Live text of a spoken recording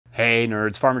Hey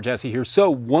nerds, Farmer Jesse here.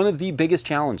 So one of the biggest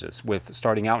challenges with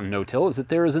starting out in no-till is that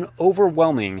there is an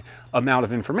overwhelming amount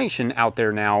of information out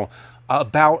there now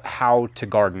about how to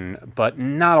garden, but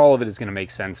not all of it is going to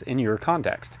make sense in your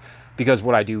context. Because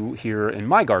what I do here in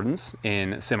my gardens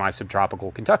in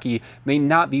semi-subtropical Kentucky may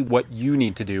not be what you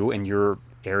need to do in your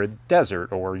arid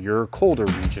desert or your colder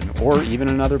region or even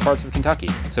in other parts of Kentucky.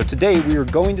 So today we are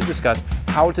going to discuss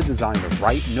how to design the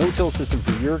right no-till system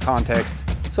for your context,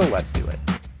 so let's do it.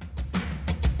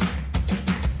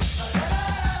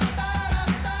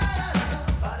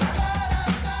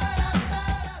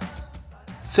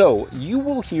 So you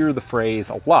will hear the phrase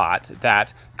a lot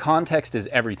that context is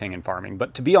everything in farming,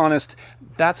 but to be honest,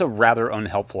 that's a rather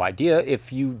unhelpful idea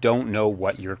if you don't know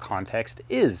what your context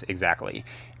is exactly.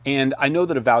 And I know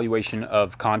that evaluation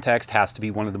of context has to be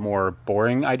one of the more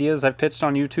boring ideas I've pitched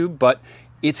on YouTube, but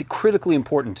it's critically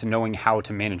important to knowing how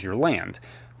to manage your land.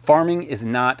 Farming is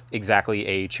not exactly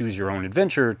a choose your own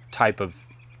adventure type of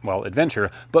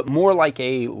adventure, but more like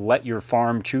a let your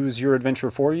farm choose your adventure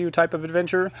for you type of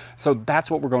adventure. So that's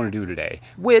what we're going to do today,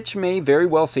 which may very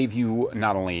well save you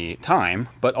not only time,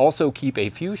 but also keep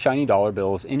a few shiny dollar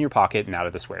bills in your pocket and out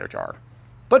of the swear jar.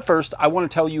 But first, I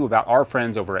want to tell you about our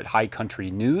friends over at High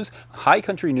Country News. High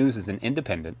Country News is an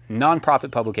independent, nonprofit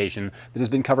publication that has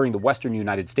been covering the Western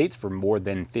United States for more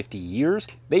than 50 years.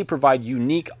 They provide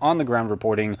unique on-the-ground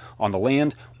reporting on the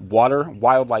land, water,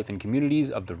 wildlife, and communities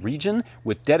of the region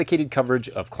with dedicated coverage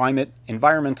of climate,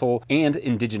 environmental, and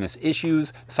indigenous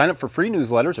issues. Sign up for free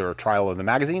newsletters or a trial of the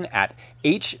magazine at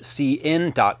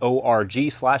hcn.org/no-till.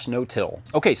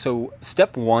 Okay, so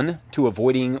step one to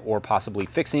avoiding or possibly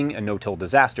fixing a no-till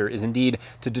disaster is indeed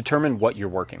to determine what you're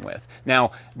working with. Now,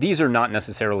 these are not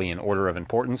necessarily in order of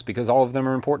importance because all of them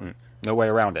are important. No way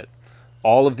around it.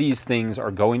 All of these things are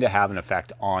going to have an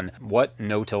effect on what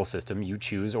no-till system you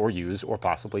choose or use or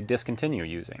possibly discontinue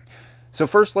using. So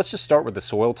first, let's just start with the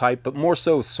soil type, but more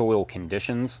so soil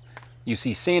conditions. You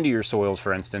see sandier soils,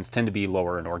 for instance, tend to be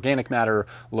lower in organic matter,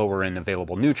 lower in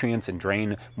available nutrients, and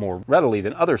drain more readily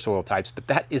than other soil types, but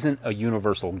that isn't a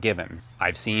universal given.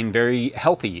 I've seen very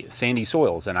healthy sandy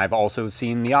soils, and I've also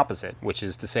seen the opposite, which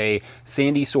is to say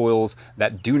sandy soils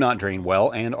that do not drain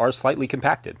well and are slightly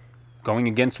compacted, going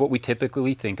against what we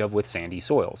typically think of with sandy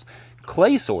soils.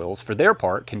 Clay soils, for their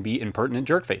part, can be impertinent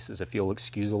jerk faces, if you'll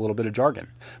excuse a little bit of jargon,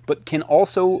 but can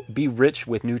also be rich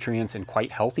with nutrients and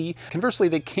quite healthy. Conversely,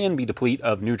 they can be deplete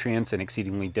of nutrients and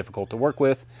exceedingly difficult to work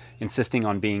with, insisting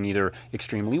on being either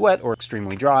extremely wet or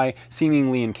extremely dry,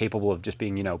 seemingly incapable of just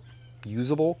being,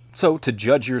 usable. So to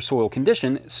judge your soil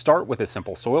condition, start with a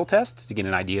simple soil test to get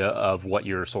an idea of what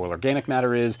your soil organic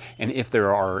matter is and if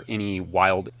there are any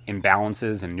wild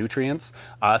imbalances in nutrients.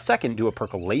 Second, do a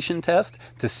percolation test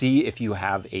to see if you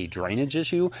have a drainage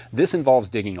issue. This involves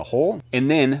digging a hole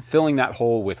and then filling that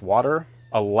hole with water.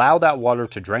 Allow that water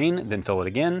to drain, then fill it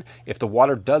again. If the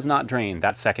water does not drain,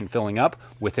 that second filling up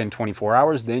within 24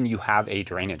 hours, then you have a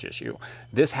drainage issue.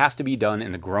 This has to be done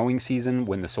in the growing season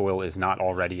when the soil is not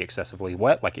already excessively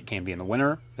wet, like it can be in the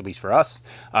winter, at least for us.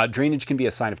 Drainage can be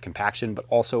a sign of compaction, but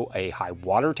also a high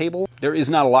water table. There is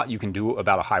not a lot you can do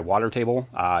about a high water table.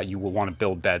 You will want to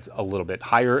build beds a little bit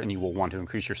higher, and you will want to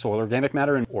increase your soil organic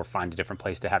matter or find a different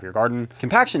place to have your garden.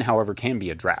 Compaction, however, can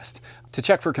be addressed. To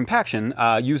check for compaction,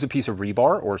 use a piece of rebar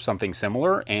or something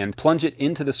similar and plunge it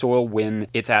into the soil when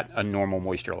it's at a normal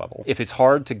moisture level. If it's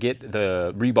hard to get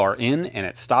the rebar in and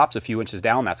it stops a few inches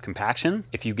down, that's compaction.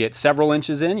 If you get several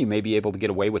inches in, you may be able to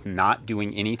get away with not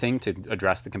doing anything to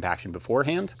address the compaction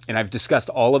beforehand. And I've discussed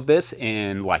all of this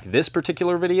in this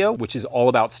particular video, which is all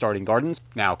about starting gardens.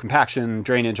 Now, compaction,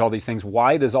 drainage, all these things,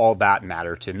 why does all that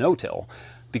matter to no-till?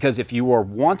 Because if you are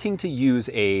wanting to use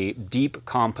a deep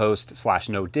compost /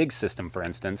 no-dig system, for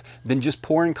instance, then just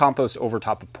pouring compost over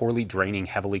top of poorly draining,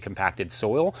 heavily compacted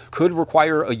soil could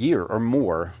require a year or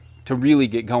more to really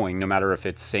get going, no matter if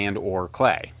it's sand or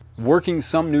clay. Working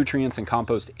some nutrients and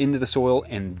compost into the soil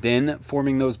and then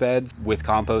forming those beds with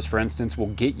compost, for instance, will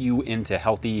get you into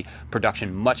healthy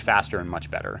production much faster and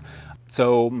much better.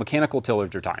 So mechanical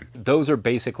tillage or time. Those are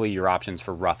basically your options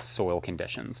for rough soil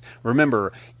conditions.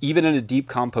 Remember, even in a deep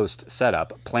compost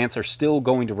setup, plants are still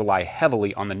going to rely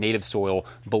heavily on the native soil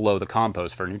below the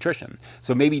compost for nutrition.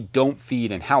 So maybe don't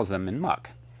feed and house them in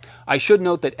muck. I should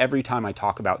note that every time I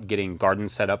talk about getting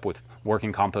gardens set up with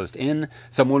working compost in,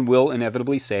 someone will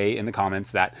inevitably say in the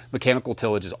comments that mechanical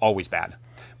tillage is always bad.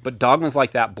 But dogmas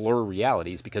like that blur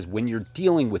realities because when you're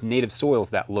dealing with native soils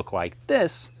that look like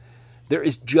this, there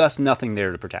is just nothing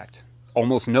there to protect.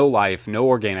 Almost no life, no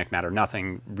organic matter,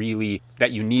 nothing really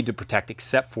that you need to protect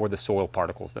except for the soil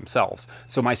particles themselves.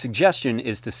 So my suggestion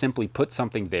is to simply put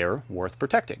something there worth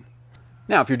protecting.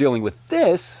 Now, if you're dealing with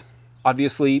this,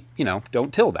 obviously,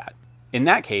 don't till that. In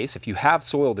that case, if you have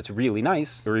soil that's really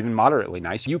nice, or even moderately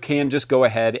nice, you can just go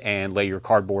ahead and lay your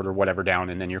cardboard or whatever down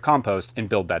and then your compost and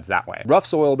build beds that way. Rough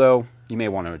soil though, you may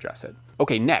want to address it.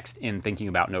 Okay, next, in thinking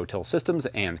about no-till systems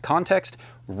and context,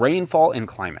 rainfall and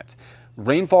climate.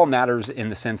 Rainfall matters in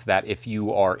the sense that if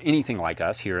you are anything like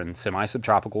us here in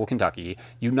semi-subtropical Kentucky,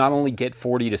 you not only get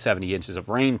 40 to 70 inches of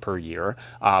rain per year,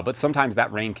 but sometimes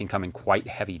that rain can come in quite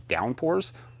heavy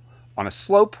downpours. On a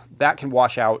slope, that can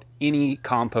wash out any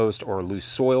compost or loose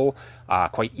soil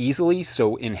quite easily.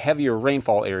 So in heavier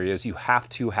rainfall areas, you have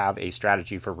to have a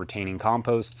strategy for retaining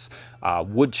composts,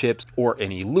 wood chips, or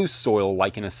any loose soil,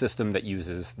 like in a system that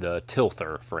uses the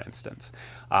tilther, for instance.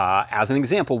 As an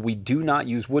example, we do not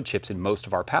use wood chips in most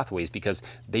of our pathways because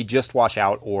they just wash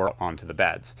out or onto the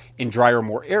beds. In drier,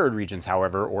 more arid regions,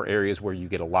 however, or areas where you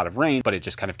get a lot of rain, but it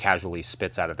just kind of casually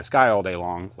spits out of the sky all day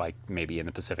long, like maybe in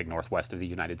the Pacific Northwest of the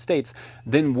United States,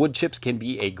 then wood chips can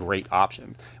be a great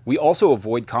option. We also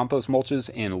avoid compost mulches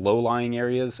in low-lying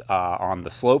areas on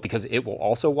the slope because it will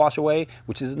also wash away,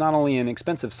 which is not only an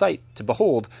expensive sight to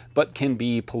behold, but can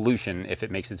be pollution if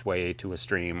it makes its way to a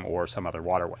stream or some other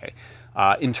waterway.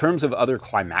 In terms of other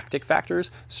climactic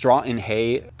factors, straw and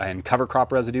hay and cover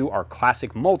crop residue are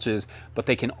classic mulches, but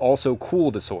they can also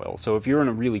cool the soil. So if you're in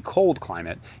a really cold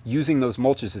climate, using those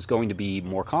mulches is going to be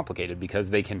more complicated because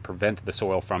they can prevent the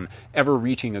soil from ever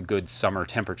reaching a good summer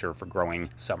temperature for growing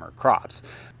summer crops.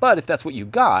 But if that's what you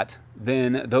got,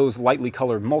 then those lightly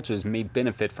colored mulches may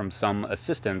benefit from some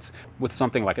assistance with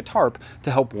something like a tarp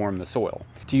to help warm the soil.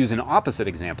 To use an opposite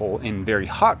example, in very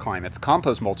hot climates,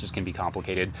 compost mulches can be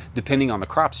complicated depending on the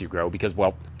crops you grow because,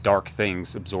 well, dark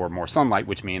things absorb more sunlight,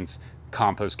 which means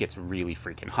compost gets really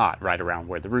freaking hot right around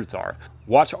where the roots are.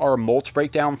 Watch our mulch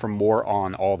breakdown for more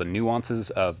on all the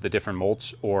nuances of the different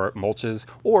mulches,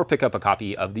 or pick up a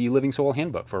copy of the Living Soil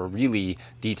Handbook for a really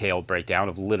detailed breakdown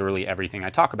of literally everything I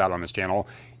talk about on this channel.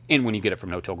 And when you get it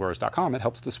from no-tillgrowers.com, it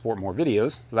helps to support more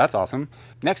videos, so that's awesome.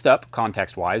 Next up,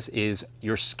 context-wise, is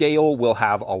your scale will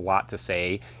have a lot to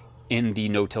say in the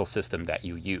no-till system that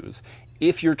you use.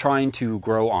 If you're trying to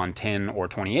grow on 10 or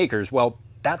 20 acres, well,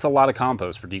 that's a lot of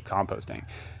compost for deep composting.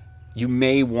 You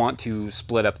may want to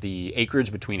split up the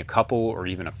acreage between a couple or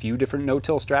even a few different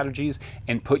no-till strategies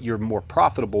and put your more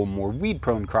profitable, more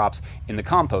weed-prone crops in the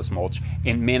compost mulch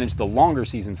and manage the longer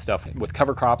season stuff with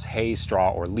cover crops, hay,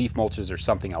 straw, or leaf mulches or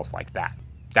something else like that.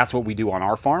 That's what we do on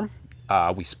our farm.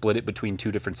 We split it between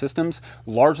two different systems,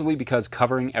 largely because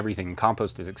covering everything in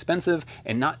compost is expensive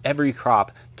and not every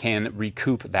crop can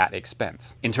recoup that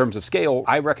expense. In terms of scale,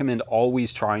 I recommend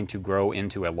always trying to grow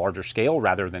into a larger scale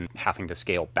rather than having to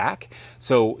scale back.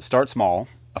 So start small.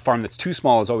 A farm that's too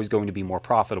small is always going to be more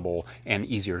profitable and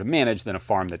easier to manage than a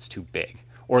farm that's too big.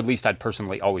 Or at least I'd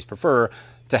personally always prefer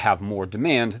to have more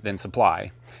demand than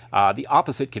supply. The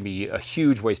opposite can be a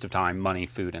huge waste of time, money,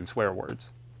 food, and swear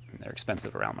words. They're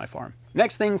expensive around my farm.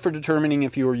 Next thing for determining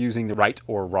if you are using the right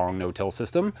or wrong no-till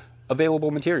system,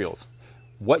 available materials.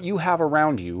 What you have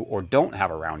around you or don't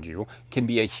have around you can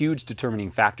be a huge determining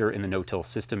factor in the no-till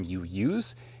system you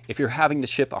use. If you're having to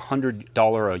ship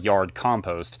 $100 a yard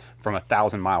compost from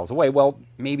 1,000 miles away, well,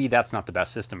 maybe that's not the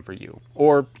best system for you,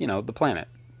 or, the planet.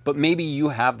 But maybe you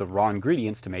have the raw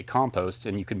ingredients to make compost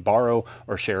and you can borrow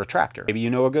or share a tractor. Maybe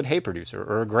you know a good hay producer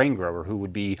or a grain grower who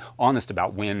would be honest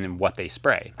about when and what they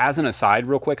spray. As an aside,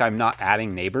 real quick, I'm not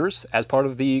adding neighbors as part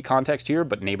of the context here,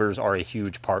 but neighbors are a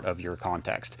huge part of your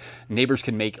context. Neighbors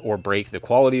can make or break the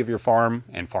quality of your farm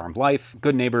and farm life.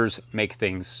 Good neighbors make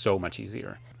things so much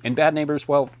easier. And bad neighbors,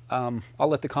 well, I'll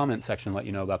let the comment section let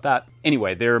you know about that.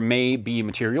 Anyway, there may be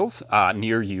materials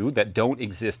near you that don't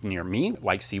exist near me,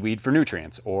 like seaweed for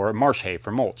nutrients, or marsh hay for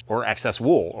mulch, or excess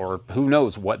wool, or who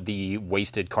knows what the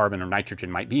wasted carbon or nitrogen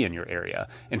might be in your area.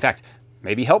 In fact,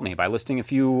 maybe help me by listing a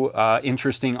few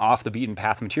interesting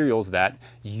off-the-beaten-path materials that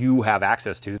you have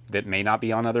access to that may not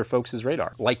be on other folks'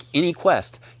 radar. Like any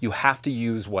quest, you have to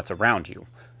use what's around you.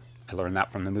 I learned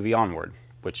that from the movie Onward,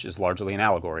 which is largely an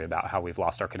allegory about how we've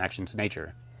lost our connection to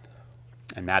nature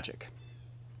and magic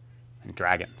and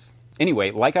dragons. Anyway,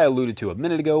 like I alluded to a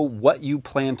minute ago, what you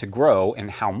plan to grow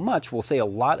and how much will say a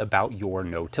lot about your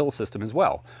no-till system as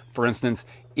well. For instance,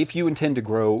 if you intend to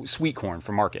grow sweet corn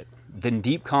for market, then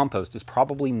deep compost is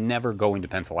probably never going to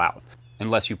pencil out,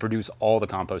 unless you produce all the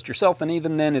compost yourself, and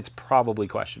even then it's probably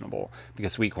questionable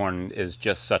because sweet corn is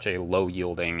just such a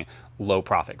low-yielding,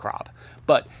 low-profit crop.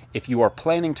 But if you are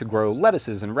planning to grow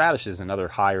lettuces and radishes and other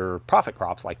higher profit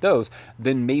crops like those,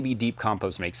 then maybe deep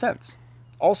compost makes sense.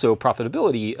 Also,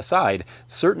 profitability aside,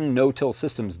 certain no-till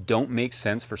systems don't make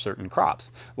sense for certain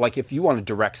crops. Like if you want to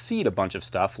direct seed a bunch of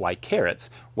stuff like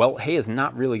carrots, well, hay is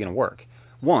not really going to work.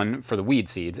 One, for the weed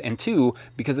seeds, and two,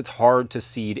 because it's hard to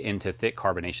seed into thick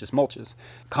carbonaceous mulches.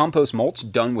 Compost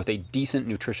mulch done with a decent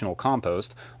nutritional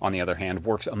compost, on the other hand,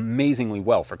 works amazingly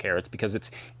well for carrots because it's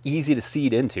easy to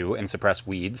seed into and suppress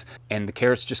weeds, and the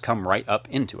carrots just come right up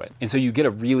into it. And so you get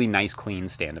a really nice clean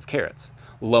stand of carrots.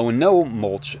 Low and no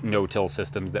mulch no-till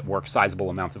systems that work sizable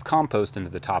amounts of compost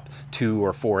into the top 2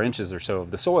 or 4 inches or so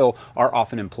of the soil are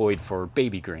often employed for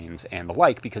baby greens and the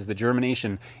like because the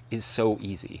germination is so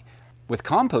easy. With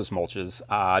compost mulches,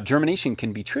 germination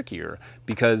can be trickier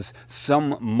because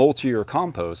some mulchier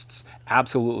composts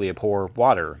absolutely abhor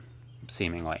water,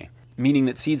 seemingly, meaning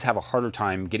that seeds have a harder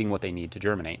time getting what they need to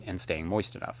germinate and staying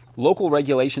moist enough. Local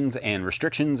regulations and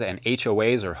restrictions and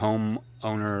HOAs or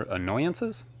homeowner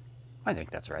annoyances? I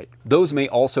think that's right. Those may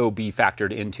also be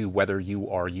factored into whether you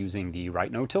are using the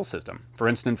right no-till system. For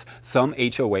instance, some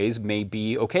HOAs may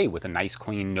be okay with a nice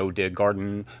clean no-dig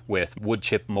garden with wood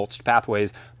chip mulched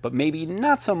pathways, but maybe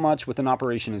not so much with an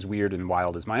operation as weird and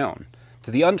wild as my own. To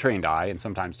the untrained eye, and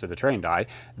sometimes to the trained eye,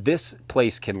 this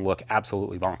place can look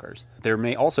absolutely bonkers. There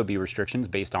may also be restrictions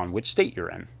based on which state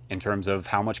you're in terms of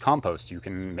how much compost you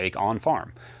can make on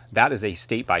farm. That is a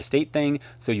state-by-state thing,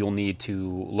 so you'll need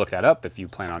to look that up if you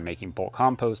plan on making bulk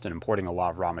compost and importing a lot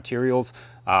of raw materials.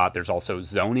 There's also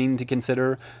zoning to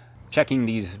consider. Checking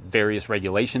these various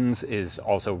regulations is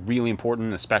also really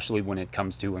important, especially when it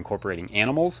comes to incorporating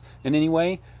animals in any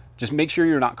way. Just make sure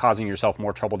you're not causing yourself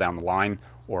more trouble down the line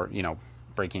or,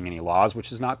 breaking any laws,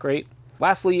 which is not great.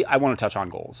 Lastly, I want to touch on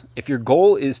goals. If your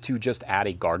goal is to just add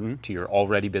a garden to your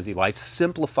already busy life,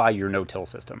 simplify your no-till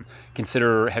system.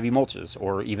 Consider heavy mulches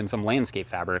or even some landscape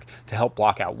fabric to help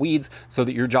block out weeds so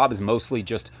that your job is mostly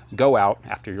just go out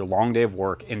after your long day of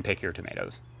work and pick your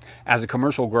tomatoes. As a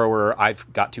commercial grower, I've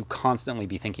got to constantly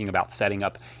be thinking about setting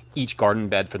up each garden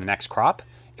bed for the next crop.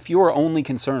 If you are only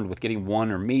concerned with getting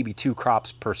 1 or maybe 2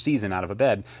 crops per season out of a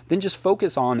bed, then just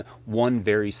focus on one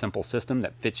very simple system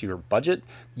that fits your budget.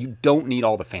 You don't need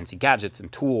all the fancy gadgets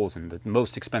and tools and the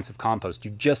most expensive compost.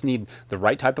 You just need the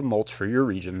right type of mulch for your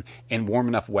region and warm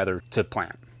enough weather to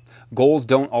plant. Goals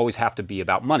don't always have to be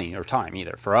about money or time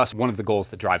either. For us, one of the goals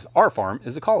that drives our farm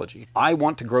is ecology. I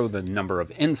want to grow the number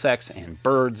of insects and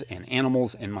birds and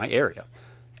animals in my area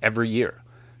every year.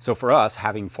 So for us,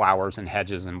 having flowers and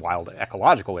hedges and wild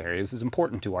ecological areas is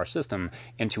important to our system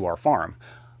and to our farm.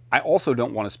 I also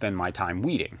don't want to spend my time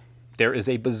weeding. There is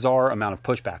a bizarre amount of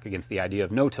pushback against the idea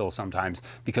of no-till sometimes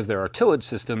because there are tillage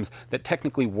systems that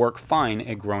technically work fine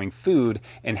at growing food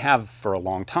and have for a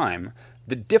long time.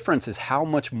 The difference is how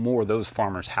much more those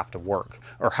farmers have to work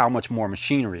or how much more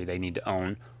machinery they need to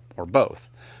own, or both.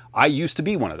 I used to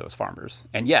be one of those farmers,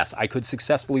 and yes, I could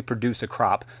successfully produce a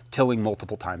crop tilling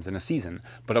multiple times in a season,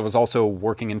 but I was also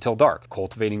working until dark,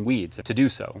 cultivating weeds to do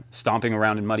so, stomping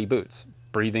around in muddy boots,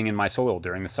 breathing in my soil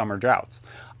during the summer droughts.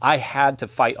 I had to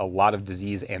fight a lot of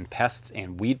disease and pests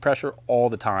and weed pressure all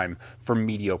the time for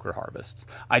mediocre harvests.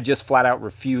 I just flat out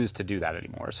refuse to do that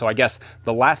anymore. So I guess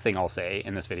the last thing I'll say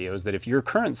in this video is that if your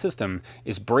current system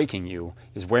is breaking you,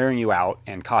 is wearing you out,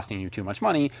 and costing you too much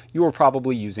money, you are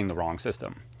probably using the wrong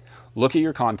system. Look at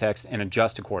your context and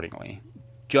adjust accordingly.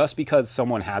 Just because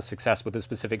someone has success with a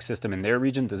specific system in their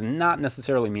region does not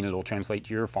necessarily mean it'll translate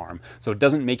to your farm, so it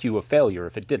doesn't make you a failure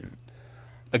if it didn't.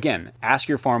 Again, ask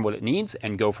your farm what it needs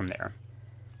and go from there.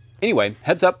 Anyway,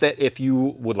 heads up that if you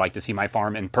would like to see my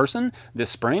farm in person this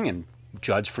spring and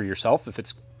judge for yourself if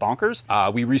it's bonkers,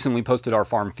 we recently posted our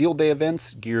farm field day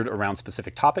events geared around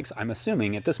specific topics. I'm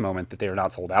assuming at this moment that they are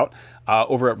not sold out.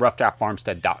 Over at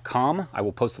roughdraftfarmstead.com. I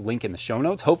will post a link in the show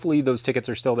notes. Hopefully those tickets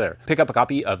are still there. Pick up a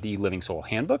copy of the Living Soil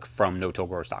Handbook from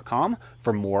no-tillgrowers.com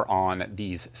for more on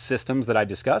these systems that I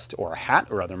discussed, or a hat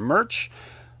or other merch.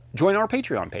 Join our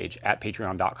Patreon page at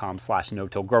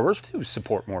patreon.com/no-tillgrowers to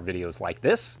support more videos like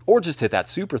this, or just hit that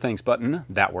super thanks button.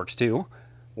 That works too.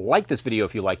 Like this video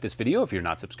if you like this video. If you're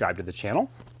not subscribed to the channel,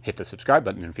 hit the subscribe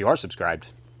button. And if you are subscribed,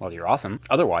 well, you're awesome.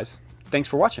 Otherwise, thanks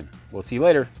for watching. We'll see you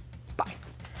later. Bye.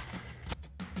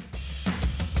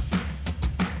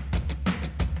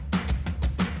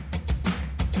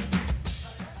 I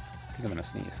think I'm gonna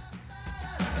sneeze.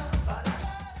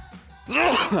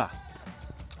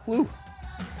 Woo.